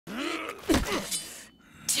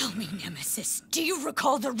me, Nemesis. Do you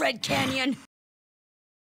recall the Red Canyon?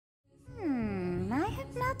 I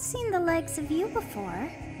have not seen the likes of you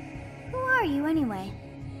before. Who are you, anyway?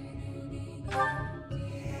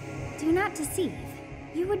 Do not deceive.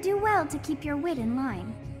 You would do well to keep your wit in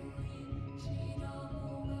line.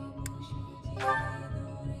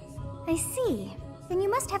 I see. Then you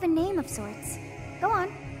must have a name of sorts. Go on.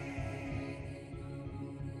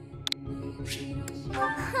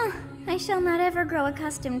 Huh. I shall not ever grow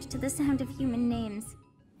accustomed to the sound of human names.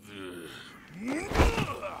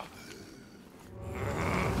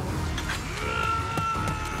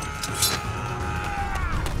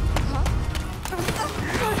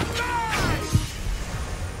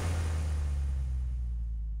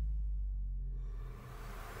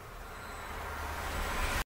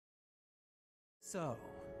 So,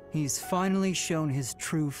 he's finally shown his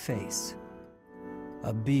true face.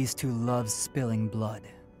 A beast who loves spilling blood.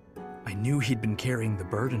 I knew he'd been carrying the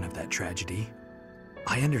burden of that tragedy.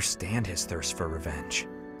 I understand his thirst for revenge.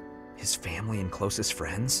 His family and closest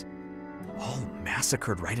friends, all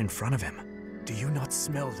massacred right in front of him. Do you not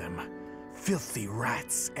smell them? Filthy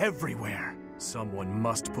rats everywhere. Someone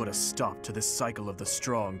must put a stop to this cycle of the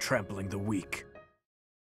strong trampling the weak.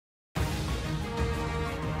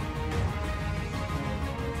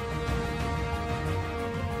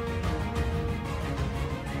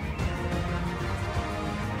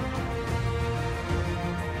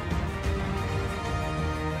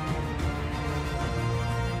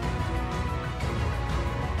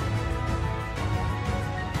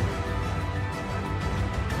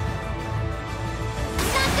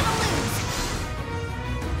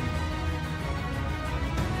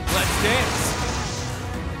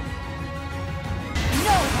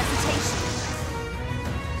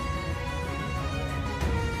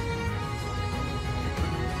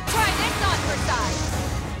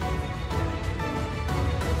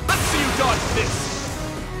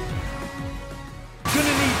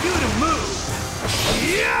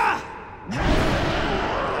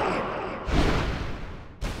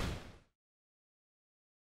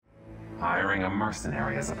 Hiring a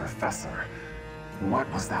mercenary as a professor.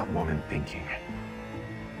 What was that woman thinking?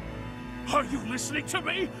 Are you listening to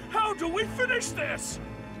me? How do we finish this?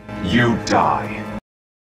 You die.